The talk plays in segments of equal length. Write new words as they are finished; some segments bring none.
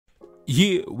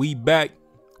Yeah, we back.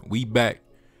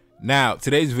 Now,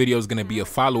 today's video is going to be a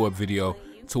follow-up video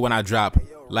to when I dropped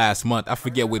last month. I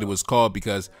forget what it was called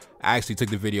because I actually took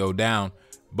the video down.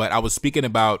 But I was speaking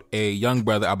about a young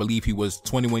brother. I believe he was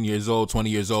 21 years old, 20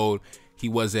 years old. He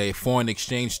was a foreign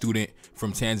exchange student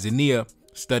from Tanzania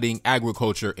studying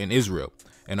agriculture in Israel.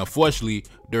 And unfortunately,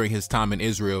 during his time in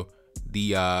Israel,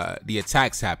 the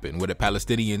attacks happened where the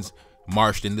Palestinians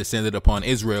marched and descended upon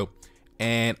Israel.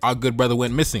 And our good brother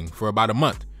went missing for about a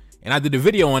month. And I did a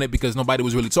video on it because nobody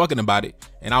was really talking about it.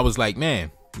 And I was like, man,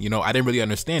 you know, I didn't really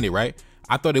understand it, right?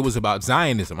 I thought it was about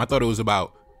Zionism. I thought it was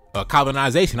about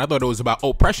colonization. I thought it was about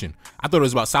oppression. I thought it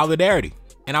was about solidarity.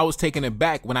 And I was taken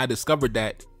aback when I discovered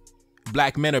that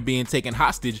black men are being taken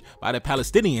hostage by the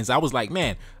Palestinians. I was like,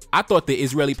 man, I thought the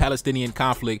Israeli-Palestinian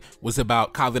conflict was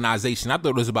about colonization. I thought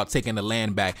it was about taking the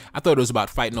land back. I thought it was about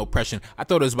fighting oppression. I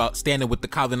thought it was about standing with the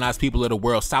colonized people of the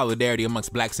world, solidarity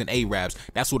amongst blacks and Arabs.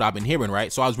 That's what I've been hearing,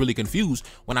 right? So I was really confused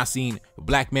when I seen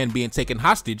black men being taken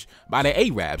hostage by the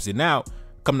Arabs. And now,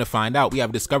 come to find out, we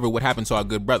have discovered what happened to our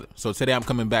good brother. So today I'm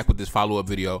coming back with this follow-up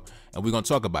video and we're going to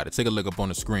talk about it. Take a look up on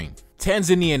the screen.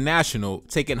 Tanzanian national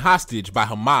taken hostage by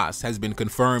Hamas has been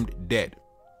confirmed dead.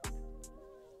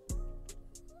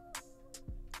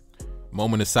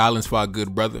 Moment of silence for our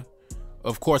good brother.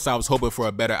 Of course, I was hoping for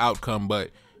a better outcome,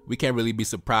 but we can't really be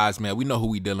surprised, man. We know who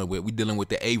we dealing with. We dealing with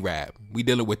the Arab. We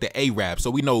dealing with the Arab,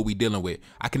 so we know what we dealing with.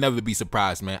 I can never be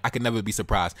surprised, man. I can never be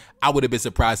surprised. I would have been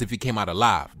surprised if he came out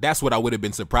alive. That's what I would have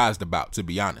been surprised about, to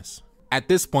be honest. At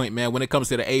this point, man, when it comes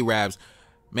to the Arabs,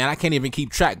 man, I can't even keep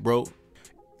track, bro.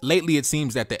 Lately, it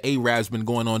seems that the Arabs been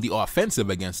going on the offensive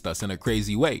against us in a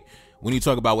crazy way. When you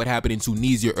talk about what happened in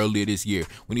Tunisia earlier this year,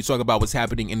 when you talk about what's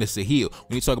happening in the Sahel,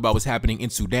 when you talk about what's happening in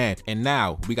Sudan, and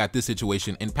now we got this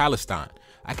situation in Palestine.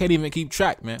 I can't even keep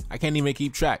track, man. I can't even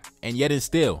keep track. And yet and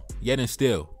still,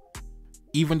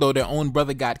 even though their own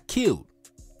brother got killed,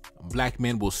 black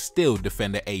men will still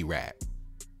defend the Arab.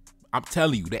 I'm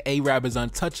telling you, the Arab is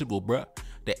untouchable, bruh.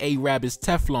 The Arab is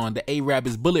Teflon. The Arab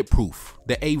is bulletproof.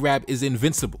 The Arab is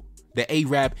invincible. The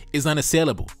Arab is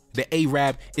unassailable. The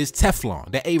Arab is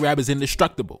Teflon. The Arab is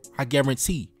indestructible. I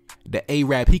guarantee the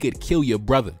Arab, he could kill your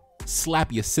brother,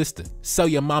 slap your sister, sell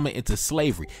your mama into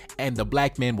slavery, and the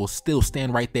black man will still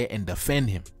stand right there and defend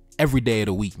him every day of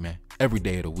the week, man. Every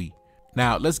day of the week.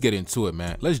 Now, let's get into it,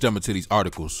 man. Let's jump into these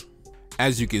articles.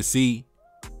 As you can see,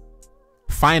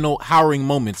 final harrowing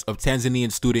moments of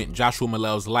Tanzanian student Joshua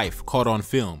Mollel's life caught on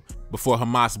film before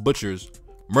Hamas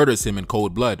murders him in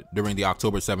cold blood during the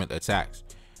October 7th attacks.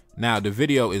 Now, the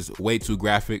video is way too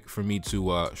graphic for me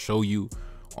to show you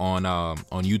on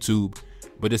YouTube,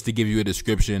 but just to give you a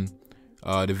description,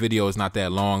 the video is not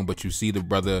that long, but you see the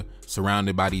brother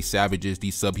surrounded by these savages,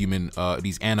 these subhuman,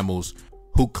 these animals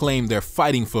who claim they're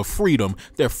fighting for freedom.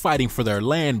 They're fighting for their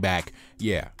land back.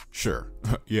 Yeah, sure.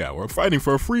 Yeah, we're fighting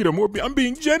for freedom. I'm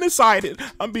being genocided.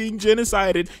 I'm being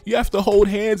genocided. You have to hold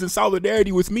hands in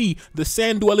solidarity with me, the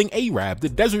sand-dwelling Arab, the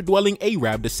desert-dwelling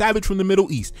Arab, the savage from the Middle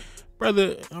East.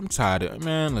 Brother, I'm tired.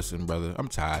 Man, listen, brother, I'm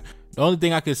tired. The only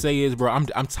thing I can say is, bro,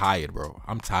 I'm tired, bro.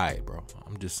 I'm tired, bro.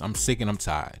 I'm sick and I'm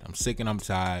tired. I'm sick and I'm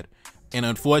tired. And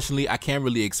unfortunately, I can't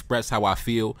really express how I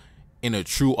feel in a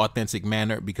true, authentic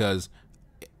manner because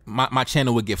my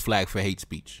channel would get flagged for hate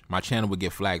speech. My channel would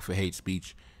get flagged for hate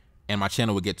speech, and my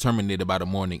channel would get terminated by the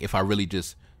morning if I really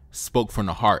just spoke from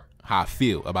the heart how I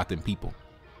feel about them people.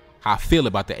 How I feel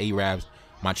about the Arabs,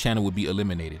 my channel would be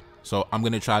eliminated. So I'm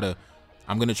gonna try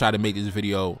to make this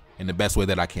video in the best way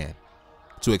that I can,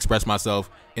 to express myself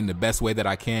in the best way that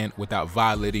I can without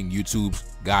violating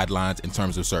YouTube's guidelines in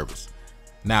terms of service.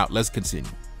 Now, let's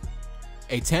continue.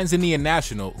 A Tanzanian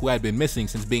national who had been missing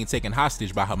since being taken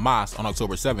hostage by Hamas on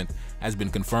October 7th has been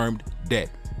confirmed dead.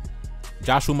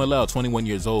 Joshua Mollel, 21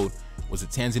 years old, was a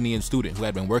Tanzanian student who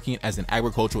had been working as an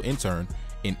agricultural intern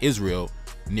in Israel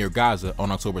near Gaza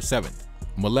on October 7th.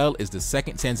 Mollel is the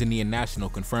second Tanzanian national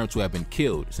confirmed to have been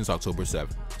killed since October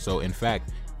 7th. So in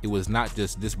fact, it was not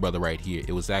just this brother right here.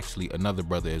 It was actually another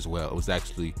brother as well. It was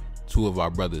actually two of our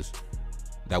brothers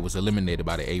that was eliminated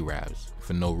by the Arabs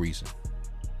for no reason.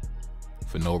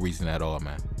 For no reason at all,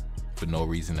 man. For no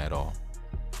reason at all.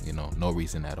 You know, no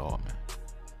reason at all, man.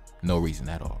 No reason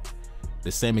at all.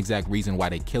 The same exact reason why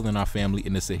they killing our family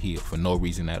in the Sahel, for no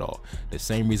reason at all. The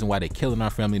same reason why they killing our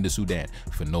family in the Sudan,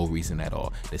 for no reason at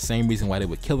all. The same reason why they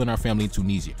were killing our family in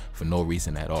Tunisia, for no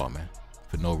reason at all, man.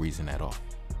 For no reason at all.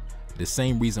 The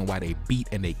same reason why they beat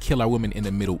and they kill our women in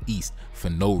the Middle East, for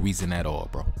no reason at all,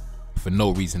 bro. For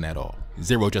no reason at all.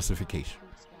 Zero justification.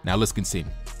 Now let's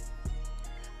continue.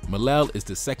 Mollel is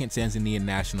the second Tanzanian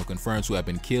national confirmed to have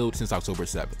been killed since October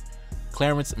 7th.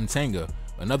 Clemence Mtenga,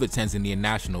 Another Tanzanian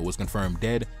national was confirmed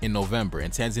dead in November,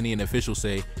 and Tanzanian officials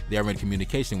say they are in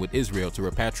communication with Israel to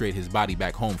repatriate his body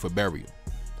back home for burial.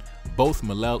 Both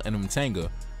Mollel and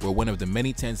Mtenga were one of the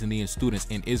many Tanzanian students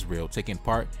in Israel taking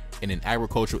part in an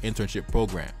agricultural internship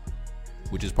program,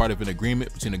 which is part of an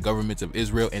agreement between the governments of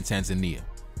Israel and Tanzania.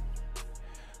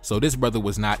 So this brother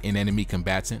was not an enemy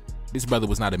combatant. This brother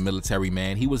was not a military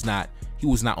man. He was not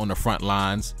on the front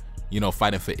lines, you know,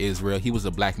 fighting for Israel. He was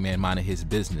a black man minding his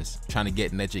business, trying to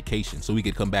get an education so he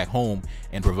could come back home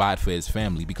and provide for his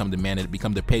family, become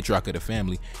the patriarch of the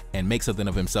family, and make something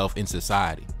of himself in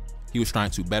society. He was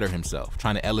trying to better himself,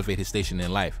 trying to elevate his station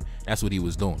in life. That's what he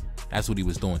was doing. That's what he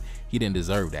was doing. He didn't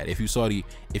deserve that. If you saw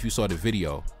the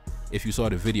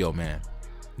video, man,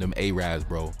 them Arabs,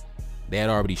 bro, they had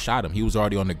already shot him. He was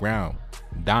already on the ground,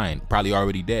 dying, probably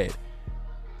already dead.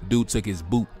 Dude took his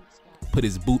boot, put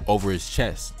his boot over his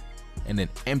chest, and then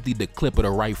emptied the clip of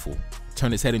the rifle.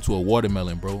 Turned his head into a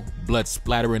watermelon, bro. Blood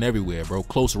splattering everywhere, bro.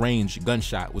 Close range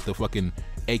gunshot with the fucking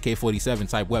AK-47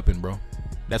 type weapon, bro.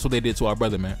 That's what they did to our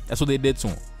brother, man. That's what they did to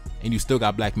him. And you still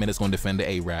got black men that's gonna defend the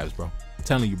Arabs, bro. I'm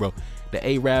telling you, bro. The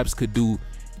Arabs could do,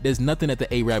 there's nothing that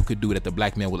the Arab could do that the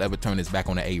black man will ever turn his back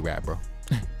on the Arab, bro.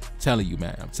 I'm telling you,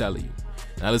 man. I'm telling you.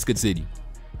 Now let's continue.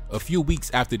 A few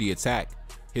weeks after the attack,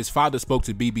 his father spoke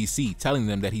to BBC, telling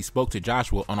them that he spoke to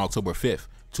Joshua on October 5th,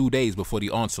 2 days before the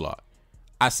onslaught.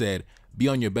 I said, be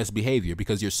on your best behavior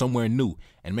because you're somewhere new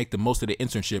and make the most of the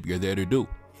internship you're there to do.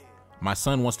 My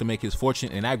son wants to make his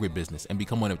fortune in agribusiness and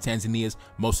become one of Tanzania's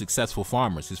most successful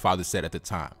farmers, his father said at the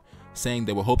time, saying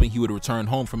they were hoping he would return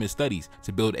home from his studies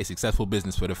to build a successful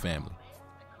business for the family.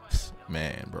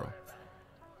 Man, bro.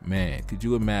 Man, could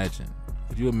you imagine?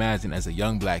 Could you imagine as a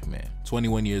young black man,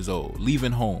 21 years old,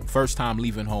 leaving home, first time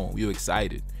leaving home, you're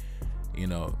excited, you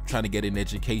know, trying to get an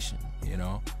education, you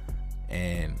know,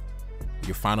 and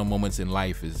your final moments in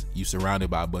life is you surrounded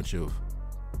by a bunch of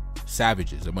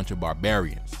savages, a bunch of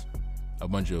barbarians, a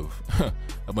bunch of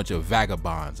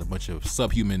vagabonds, a bunch of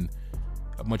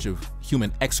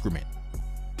human excrement,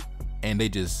 and they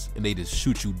just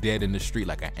shoot you dead in the street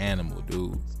like an animal,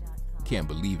 dude. Can't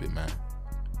believe it, man.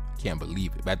 Can't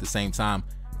believe it. But at the same time,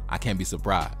 I can't be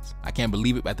surprised. I can't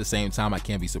believe it, but at the same time, I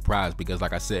can't be surprised because,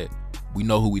 like I said, we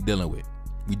know who we dealing with.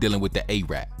 We dealing with the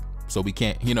Arab, so we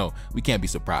can't be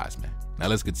surprised, man. Now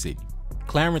let's continue.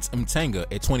 Clemence Mtenga,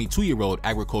 a 22-year-old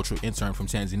agricultural intern from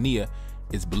Tanzania,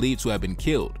 is believed to have been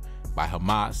killed by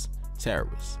Hamas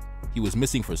terrorists. He was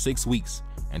missing for 6 weeks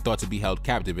and thought to be held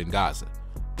captive in Gaza,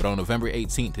 but on November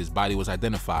 18th, his body was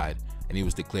identified and he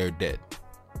was declared dead.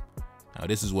 Now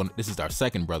this is our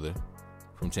second brother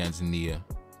from Tanzania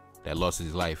that lost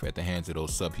his life at the hands of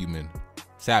those subhuman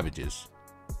savages,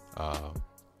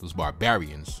 those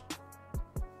barbarians.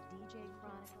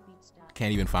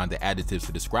 Can't even find the adjectives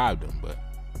to describe them, but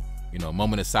you know,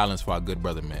 moment of silence for our good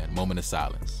brother, man. Moment of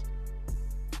silence.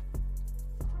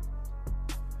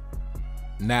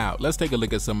 Now, let's take a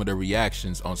look at some of the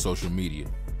reactions on social media.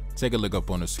 Take a look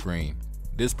up on the screen.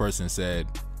 This person said,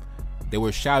 they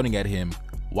were shouting at him,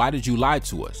 "Why did you lie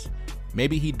to us?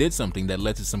 Maybe he did something that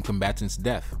led to some combatants'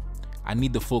 death. I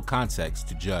need the full context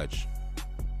to judge."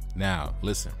 Now,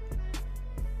 listen.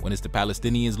 When it's the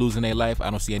Palestinians losing their life, I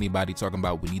don't see anybody talking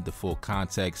about we need the full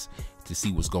context to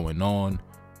see what's going on.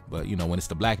 But, you know, when it's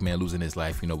the black man losing his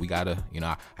life, you know, we gotta, you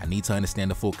know, I need to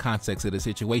understand the full context of the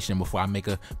situation before I make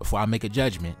a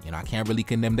judgment. You know, I can't really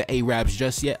condemn the Arabs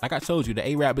just yet. Like I told you, the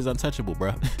Arab is untouchable,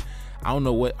 bro. I don't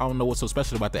know what's so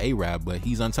special about the Arab, but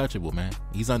he's untouchable, man.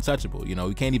 He's untouchable. You know,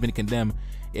 we can't even condemn.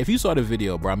 If you saw the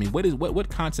video, bro, I mean, what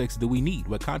context do we need?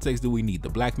 What context do we need? The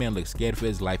black man looks scared for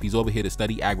his life. He's over here to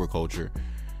study agriculture.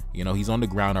 You know, he's on the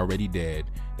ground already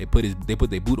dead. They put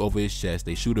their boot over his chest.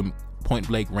 They shoot him point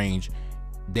blank range,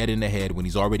 dead in the head when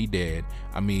he's already dead.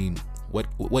 I mean,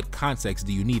 what context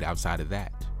do you need outside of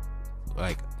that?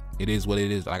 Like, it is what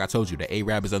it is. Like I told you, the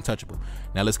Arab is untouchable.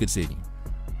 Now let's continue.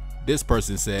 This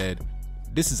person said,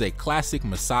 "This is a classic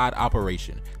Mossad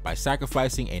operation by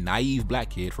sacrificing a naive black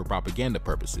kid for propaganda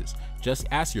purposes. Just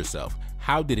ask yourself,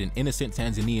 how did an innocent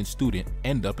Tanzanian student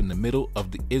end up in the middle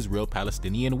of the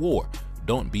Israel-Palestinian war?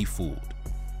 Don't be fooled."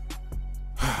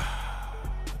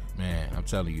 Man, I'm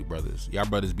telling you, brothers, y'all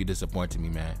brothers be disappointing me,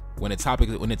 man. When the topic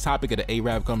of the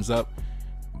Arab comes up,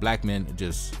 black men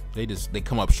they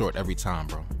come up short every time,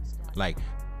 bro. Like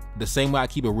the same way I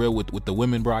keep it real with the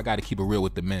women, bro, I gotta keep it real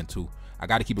with the men too. I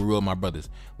gotta keep it real with my brothers.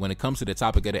 When it comes to the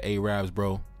topic of the Arabs,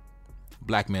 bro,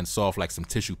 black men soft like some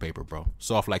tissue paper, bro.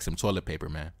 Soft like some toilet paper,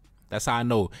 man. That's how I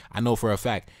know. I know for a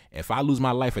fact, if I lose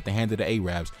my life at the hands of the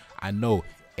Arabs, I know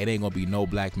it ain't gonna be no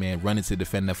black man running to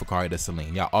defend Neferkari de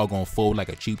Saline. Y'all all gonna fold like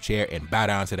a cheap chair and bow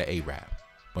down to the Arab.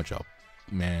 Bunch of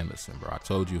Man, listen, bro. I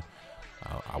told you,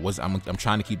 I'm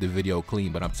trying to keep the video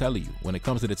clean, but I'm telling you, when it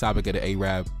comes to the topic of the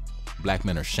Arab, black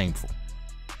men are shameful.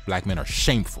 Black men are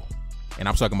shameful, and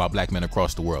I'm talking about black men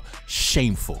across the world.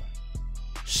 Shameful,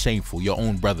 shameful. Your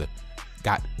own brother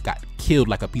got killed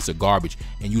like a piece of garbage,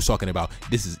 and you talking about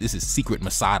this is secret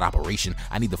Mossad operation.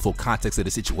 I need the full context of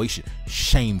the situation.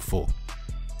 Shameful,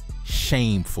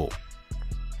 shameful.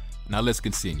 Now let's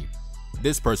continue.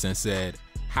 This person said,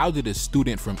 how did a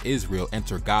student from Israel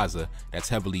enter Gaza that's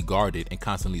heavily guarded and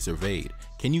constantly surveyed?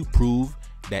 Can you prove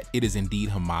that it is indeed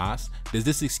Hamas? Does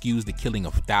this excuse the killing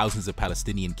of thousands of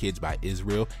Palestinian kids by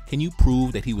Israel? Can you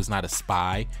prove that he was not a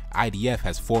spy? IDF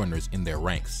has foreigners in their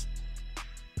ranks.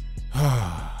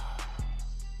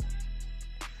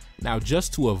 Now,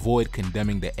 just to avoid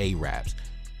condemning the Arabs,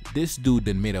 this dude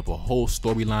then made up a whole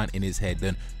storyline in his head,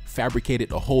 then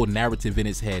fabricated a whole narrative in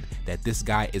his head that this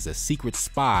guy is a secret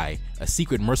spy, a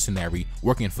secret mercenary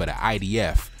working for the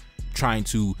IDF, trying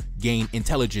to gain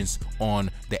intelligence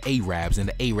on the Arabs, and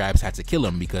the Arabs had to kill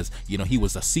him because, you know, he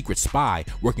was a secret spy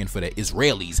working for the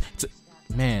Israelis.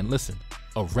 Man, listen,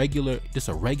 just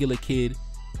a regular kid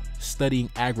studying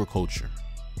agriculture,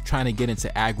 trying to get into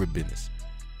agribusiness.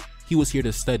 He was here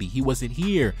to study. He wasn't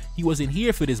here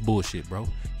for this bullshit, bro.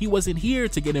 He wasn't here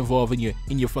to get involved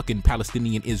in your fucking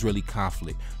Palestinian-Israeli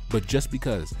conflict. But just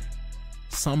because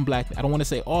some black, I don't want to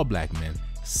say all black men,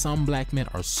 some black men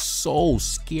are so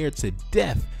scared to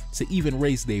death to even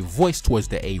raise their voice towards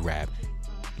the Arab.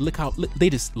 Look, they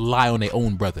just lie on their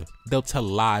own brother. They'll tell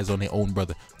lies on their own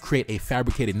brother, create a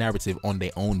fabricated narrative on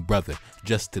their own brother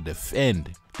just to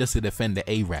defend the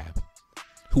Arab,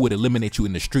 who would eliminate you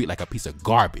in the street like a piece of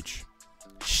garbage.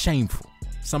 Shameful.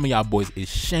 Some of y'all boys is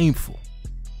shameful.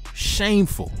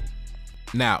 Shameful.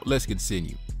 Now, let's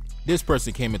continue. This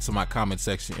person came into my comment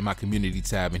section in my community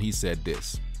tab and he said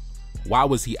this: why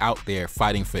was he out there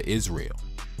fighting for Israel?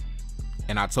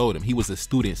 And I told him he was a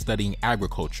student studying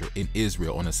agriculture in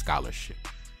Israel on a scholarship.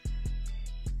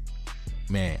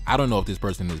 Man, I don't know if this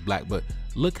person is black, but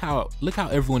look how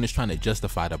everyone is trying to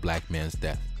justify the black man's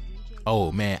death.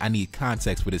 Oh man, I need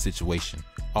context for this situation.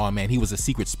 Oh man, he was a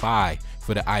secret spy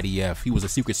for the IDF. He was a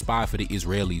secret spy for the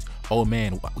Israelis. Oh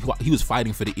man, he was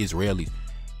fighting for the Israelis.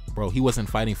 Bro, he wasn't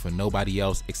fighting for nobody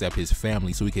else except his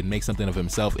family, so he can make something of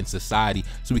himself in society,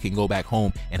 so he can go back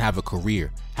home and have a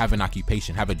career, have an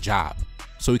occupation, have a job,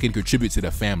 so he can contribute to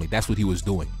the family. That's what he was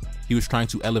doing. He was trying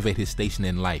to elevate his station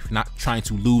in life, not trying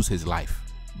to lose his life.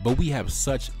 But we have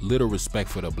such little respect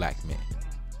for the black man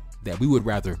that we would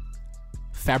rather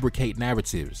fabricate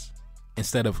narratives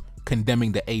instead of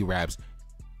condemning the Arabs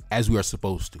as we are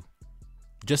supposed to.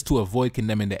 Just to avoid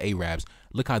condemning the Arabs,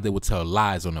 look how they would tell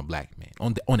lies on a black man,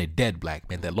 on a dead black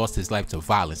man that lost his life to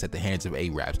violence at the hands of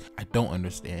Arabs. I don't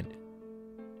understand it.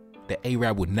 The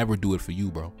Arab would never do it for you,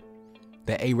 bro.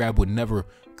 The Arab would never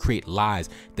create lies.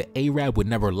 The Arab would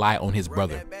never lie on his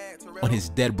brother, on his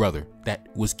dead brother that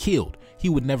was killed. He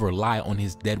would never lie on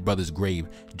his dead brother's grave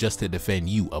just to defend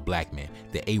you, a black man.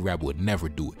 The Arab would never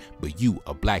do it. But you,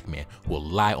 a black man, will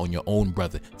lie on your own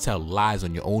brother, tell lies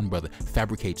on your own brother,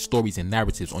 fabricate stories and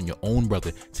narratives on your own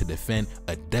brother to defend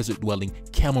a desert-dwelling,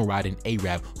 camel-riding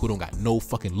Arab who don't got no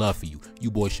fucking love for you.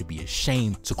 You boys should be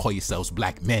ashamed to call yourselves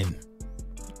black men.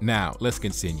 Now, let's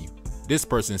continue. This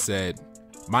person said,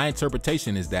 my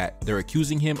interpretation is that they're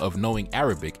accusing him of knowing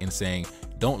Arabic and saying,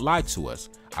 don't lie to us.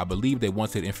 I believe they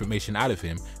wanted information out of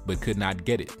him, but could not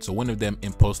get it. So one of them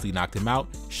impulsively knocked him out,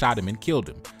 shot him, and killed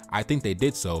him. I think they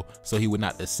did so he would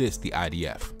not assist the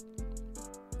IDF.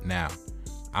 Now,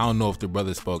 I don't know if the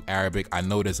brother spoke Arabic. I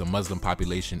know there's a Muslim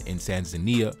population in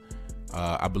Tanzania.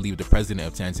 I believe the president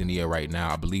of Tanzania right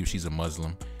now, I believe she's a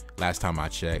Muslim, last time I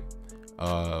checked.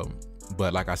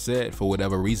 But like I said, for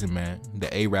whatever reason, man,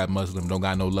 the Arab Muslim don't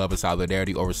got no love or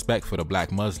solidarity or respect for the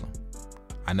black Muslim.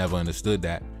 I never understood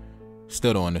that.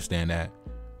 Still don't understand that,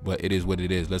 but it is what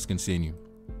it is. Let's continue.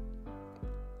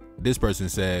 This person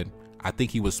said, I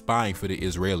think he was spying for the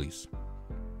Israelis.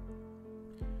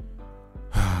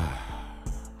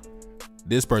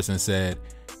 This person said,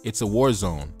 it's a war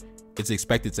zone. It's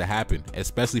expected to happen,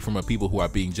 especially from a people who are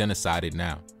being genocided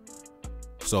now.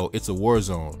 So it's a war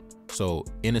zone. So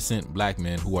innocent black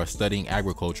men who are studying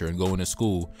agriculture and going to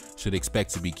school should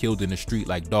expect to be killed in the street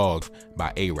like dogs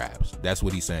by Arabs. That's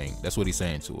what he's saying. That's what he's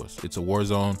saying to us. It's a war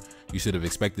zone. You should have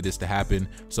expected this to happen.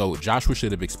 So Joshua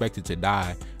should have expected to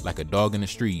die like a dog in the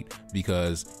street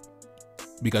because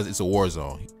it's a war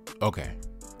zone. Okay,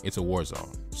 it's a war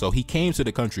zone. So he came to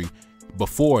the country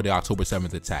before the October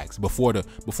 7th attacks, before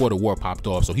the war popped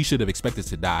off. So he should have expected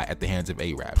to die at the hands of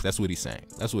Arabs. That's what he's saying.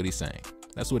 That's what he's saying.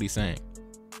 That's what he's saying.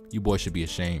 You boys should be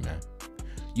ashamed, man.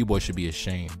 You boys should be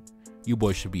ashamed. You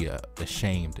boys should be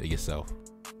ashamed of yourself.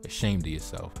 Ashamed of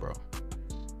yourself, bro.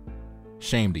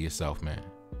 Ashamed of yourself, man.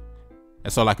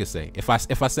 That's all I can say. If I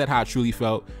said how I truly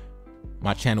felt,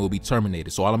 my channel will be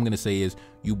terminated. So all I'm gonna say is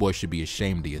you boys should be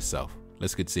ashamed of yourself.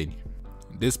 Let's continue.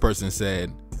 This person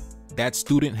said that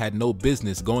student had no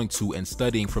business going to and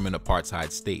studying from an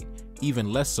apartheid state,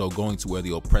 even less so going to where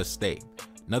the oppressed stay.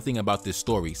 Nothing about this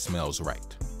story smells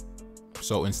right.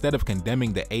 So instead of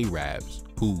condemning the Arabs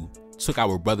who took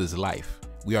our brother's life,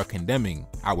 we are condemning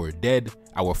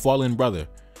our fallen brother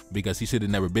because he should have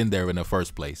never been there in the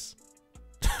first place.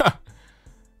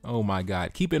 Oh my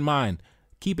God. Keep in mind,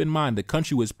 the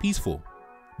country was peaceful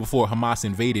before Hamas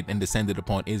invaded and descended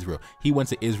upon Israel. He went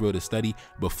to Israel to study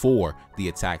before the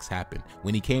attacks happened.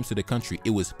 When he came to the country,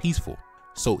 it was peaceful.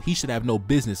 So he should have no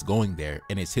business going there,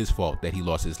 and it's his fault that he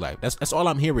lost his life. That's all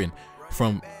I'm hearing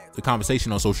from the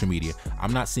conversation on social media.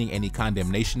 I'm not seeing any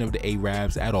condemnation of the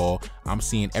Arabs at all. I'm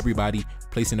seeing everybody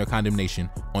placing their condemnation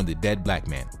on the dead black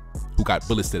man who got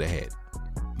bullets to the head.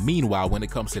 Meanwhile, when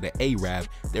it comes to the Arab,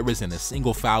 there isn't a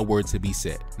single foul word to be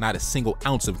said, not a single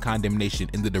ounce of condemnation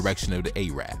in the direction of the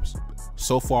Arabs.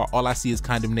 So far, all I see is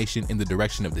condemnation in the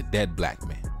direction of the dead black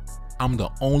man. I'm the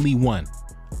only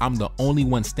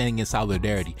one standing in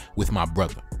solidarity with my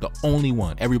brother. The only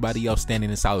one. Everybody else standing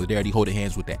in solidarity, holding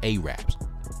hands with the Arabs.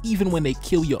 Even when they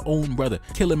kill your own brother,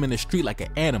 kill him in the street like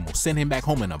an animal, send him back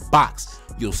home in a box,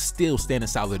 you'll still stand in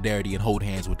solidarity and hold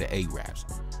hands with the Arabs.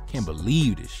 Can't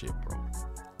believe this shit, bro.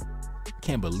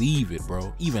 Can't believe it,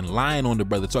 bro. Even lying on the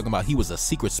brother, talking about he was a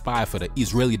secret spy for the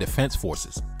Israeli Defense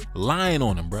Forces. Lying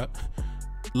on him, bro.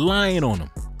 Lying on him.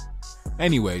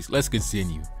 Anyways, let's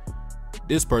continue.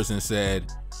 This person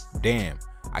said, damn,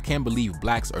 I can't believe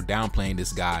blacks are downplaying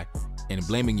this guy and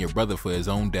blaming your brother for his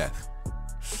own death.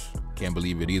 Can't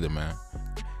believe it either, man.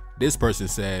 This person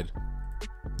said,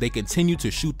 they continue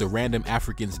to shoot the random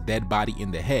African's dead body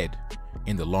in the head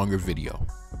in the longer video.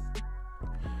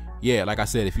 Yeah, like I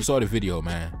said, if you saw the video,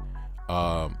 man,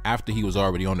 after he was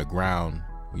already on the ground,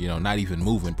 you know, not even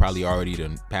moving, probably already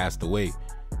done passed away,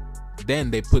 then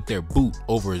they put their boot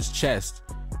over his chest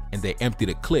and they emptied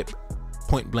a clip,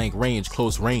 point blank range,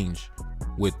 close range,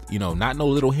 with, you know, not no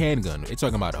little handgun. They're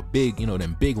talking about a big, you know,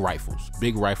 them big rifles,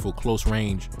 big rifle, close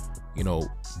range, you know,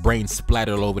 brain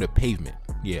splattered all over the pavement.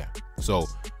 Yeah. So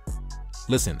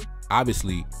listen,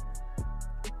 obviously,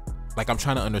 like, I'm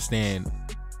trying to understand,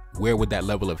 where would that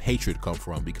level of hatred come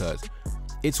from? Because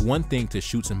it's one thing to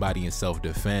shoot somebody in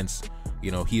self-defense,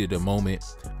 you know, heat of the moment,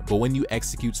 but when you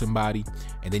execute somebody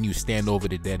and then you stand over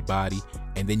the dead body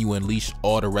and then you unleash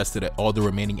all the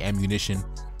remaining ammunition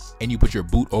and you put your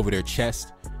boot over their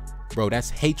chest, bro, that's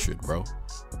hatred, bro.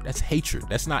 That's hatred.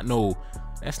 That's not no,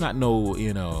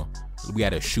 you know, we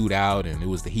had a shootout and it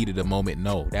was the heat of the moment.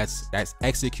 No, that's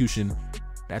execution.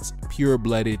 That's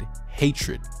pure-blooded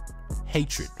hatred.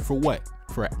 Hatred for what?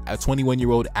 For a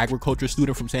 21-year-old agriculture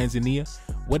student from Tanzania?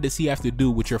 What does he have to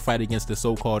do with your fight against the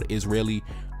so-called Israeli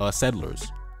settlers?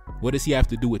 What does he have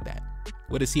to do with that?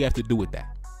 What does he have to do with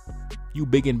that? You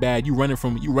big and bad, you running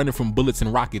from bullets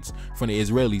and rockets from the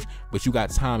Israelis, but you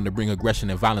got time to bring aggression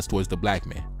and violence towards the black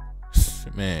man.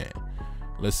 Man,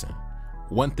 listen,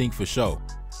 one thing for sure,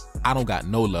 I don't got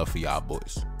no love for y'all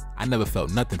boys. I never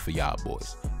felt nothing for y'all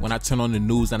boys. When I turn on the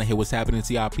news and I hear what's happening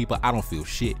to y'all people, I don't feel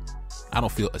shit. I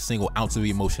don't feel a single ounce of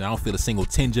emotion. I don't feel a single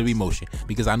tinge of emotion,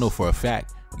 because I know for a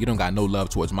fact you don't got no love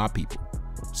towards my people.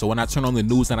 So when I turn on the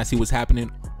news and I see what's happening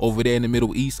over there in the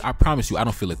Middle East, I promise you I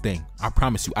don't feel a thing. I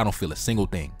promise you I don't feel a single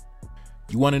thing.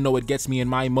 You want to know what gets me in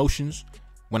my emotions?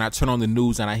 When I turn on the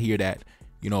news and I hear that,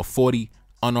 you know, 40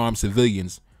 unarmed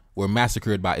civilians were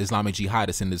massacred by Islamic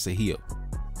jihadists in the Sahel.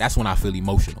 That's when I feel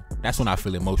emotional. That's when I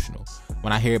feel emotional.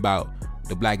 When I hear about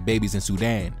the black babies in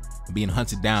Sudan being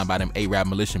hunted down by them Arab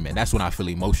militiamen, that's when I feel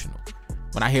emotional.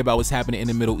 When I hear about what's happening in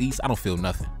the Middle East, I don't feel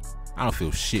nothing. I don't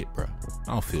feel shit, bro.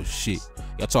 I don't feel shit.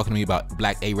 Y'all talking to me about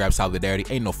black Arab solidarity?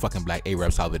 Ain't no fucking black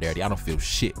Arab solidarity. I don't feel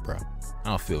shit, bro. I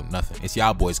don't feel nothing. It's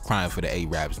y'all boys crying for the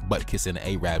Arabs, butt kissing the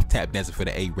Arabs, tap dancing for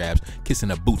the Arabs, kissing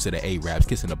the boots of the Arabs,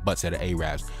 kissing the butts of the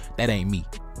Arabs. That ain't me.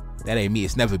 That ain't me.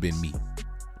 It's never been me.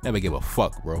 Never give a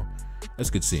fuck, bro. Let's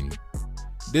continue.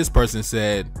 This person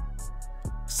said,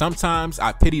 sometimes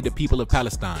I pity the people of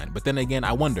Palestine, but then again,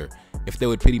 I wonder if they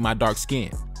would pity my dark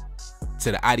skin.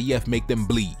 To the IDF make them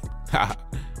bleed.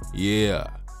 Yeah.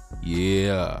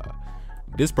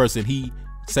 This person, he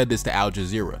said this to Al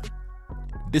Jazeera.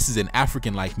 This is an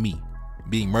African like me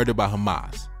being murdered by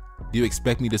Hamas. Do you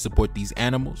expect me to support these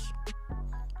animals?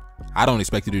 I don't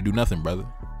expect you to do nothing, brother.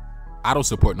 I don't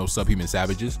support no subhuman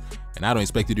savages, and I don't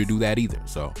expect you to do that either.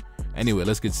 So anyway,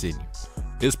 let's continue.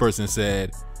 This person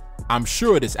said, I'm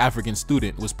sure this African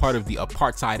student was part of the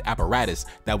apartheid apparatus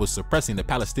that was suppressing the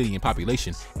Palestinian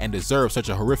population and deserved such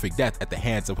a horrific death at the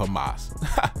hands of Hamas.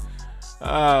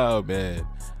 Oh man,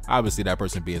 obviously that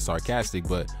person being sarcastic,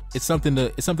 but it's something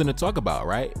to talk about,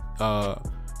 right?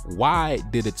 Why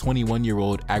did a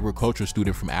 21-year-old agriculture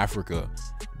student from Africa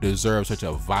deserve such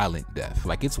a violent death?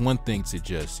 Like, it's one thing to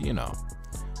just,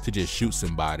 to just shoot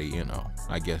somebody,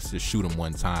 I guess just shoot him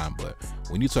one time, but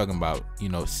when you're talking about,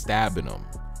 stabbing him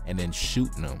and then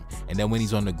shooting him, and then when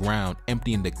he's on the ground,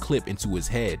 emptying the clip into his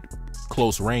head,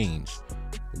 close range,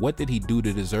 what did he do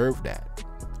to deserve that?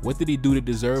 What did he do to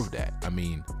deserve that? I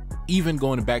mean, even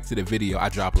going back to the video I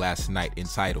dropped last night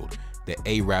entitled "The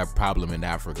Arab Problem in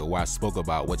Africa," where I spoke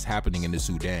about what's happening in the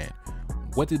Sudan.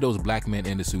 What did those black men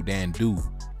in the Sudan do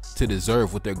to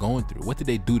deserve what they're going through? What did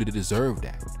they do to deserve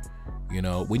that?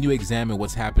 When you examine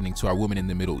what's happening to our women in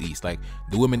the Middle East, like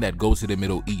the women that go to the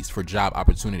Middle East for job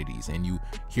opportunities, and you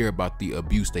hear about the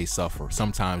abuse they suffer,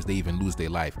 sometimes they even lose their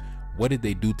life. What did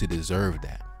they do to deserve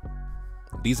that?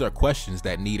 These are questions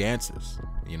that need answers.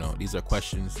 These are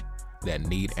questions that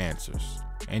need answers.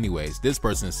 Anyways, this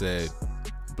person said,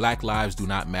 "Black lives do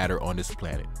not matter on this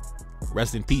planet.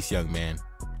 Rest in peace, young man.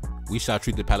 We shall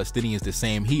treat the Palestinians the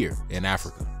same here in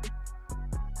Africa."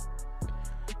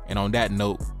 And on that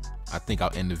note, I think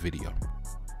I'll end the video.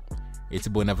 It's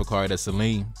your boy Never Card, that's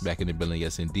Salim, back in the building.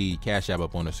 Yes, indeed. Cash App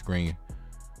up on the screen.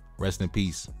 Rest in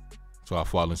peace to our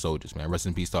fallen soldiers, man. Rest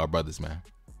in peace to our brothers, man.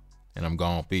 And I'm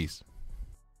gone. Peace.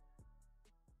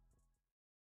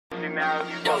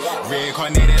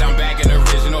 Reincarnated, I'm back in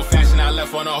original fashion. I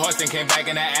left on a horse and came back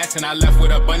in the ass, and I left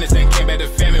with abundance and came back to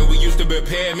famine. We used to be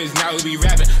pyramids, now we be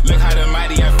rapping. Look how the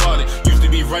mighty have fallen. Used to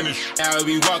be running, now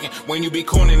we be walking. When you be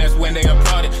cooning, that's when they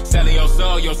applauded. Selling your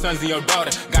soul, your sons and your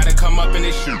daughter. Gotta come up in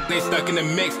this shit, they stuck in the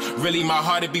mix. Really, my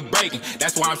heart it be breaking.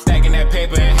 That's why I'm stacking that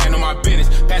paper and handle my business.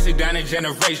 Pass it down in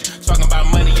generation. Talking about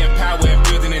money and power and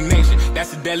building a nation.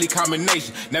 That's a deadly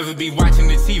combination. Never be watching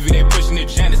the TV, they pushing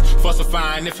agendas,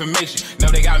 falsifying information. Know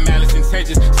they got malice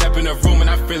intentions. Step in the room and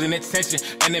I'm feeling the tension.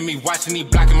 Enemy watching me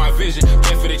blocking my vision.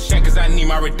 Get for the check cause I need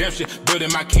my redemption.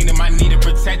 Building my kingdom, I need it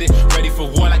protected. Ready for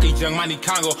war like a young money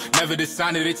Congo. Never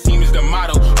decided the team is the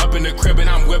motto. Up in the crib and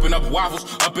I'm whipping up waffles.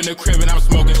 Up in the crib and I'm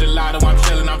smoking gelato. I'm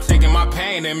chilling, I'm taking my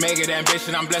pain and make it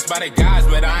ambition. I'm blessed by the gods,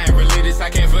 but I ain't religious. I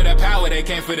came for the power, they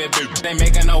came for the bitch. They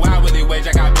making no hourly wage,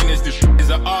 I got business. This shit is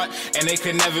an art and they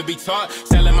could never be taught.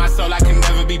 Selling my soul, I can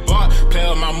never be bought. Play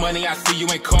with my money, I see you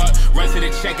ain't caught. Run to the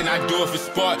check and I do it for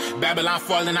sport. Babylon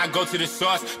falling, I go to the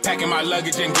source. Packing my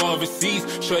luggage and go overseas.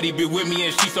 Shorty be with me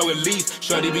and she so elite.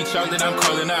 Shorty be chocolate, I'm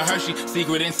calling her Hershey.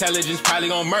 Secret intelligence probably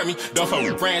gon' murk me. Don't fuck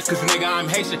with brands cause nigga I'm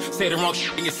Haitian. Say the wrong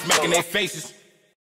shit and you're smacking their faces.